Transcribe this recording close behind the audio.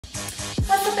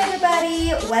everybody!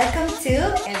 Welcome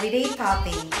to Everyday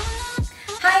Popping.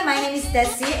 Hi, my name is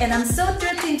Dassy and I'm so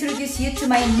thrilled to introduce you to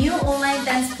my new online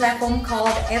dance platform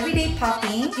called Everyday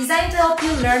Popping, designed to help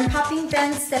you learn popping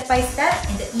dance step by step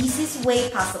in the easiest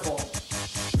way possible.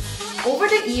 Over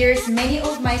the years, many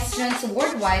of my students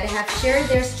worldwide have shared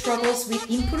their struggles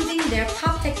with improving their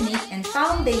pop technique and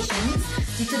foundations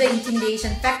due to the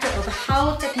intimidation factor of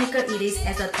how technical it is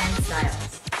as a dance style.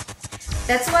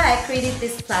 That's why I created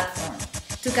this platform,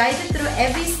 to guide you through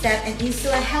every step and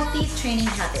instill a healthy training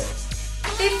habit.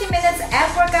 15 minutes ab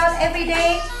workout every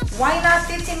day? Why not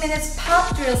 15 minutes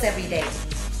pop drills every day?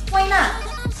 Why not?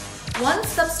 Once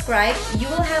subscribed, you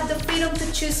will have the freedom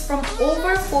to choose from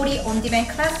over 40 on-demand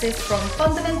classes from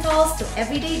fundamentals to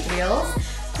everyday drills,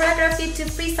 choreography to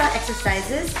freestyle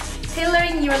exercises,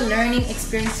 tailoring your learning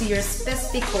experience to your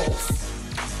specific goals.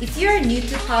 If you are new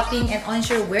to popping and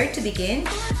unsure where to begin,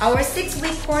 our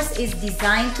 6-week course is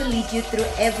designed to lead you through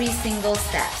every single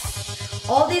step.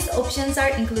 All these options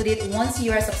are included once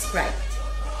you are subscribed.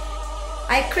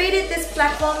 I created this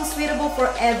platform suitable for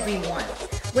everyone.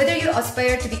 Whether you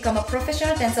aspire to become a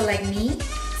professional dancer like me,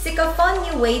 seek a fun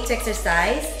new way to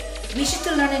exercise, wish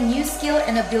to learn a new skill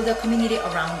and build a community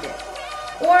around it,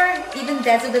 or even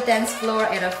dazzle the dance floor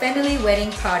at a family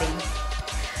wedding party.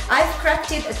 I've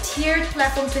crafted a tiered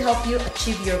platform to help you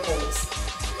achieve your goals.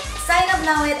 Sign up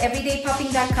now at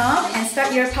EverydayPopping.com and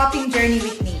start your popping journey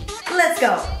with me. Let's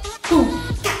go! Boom,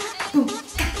 ka, boom,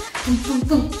 ka, boom,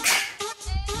 boom, boom.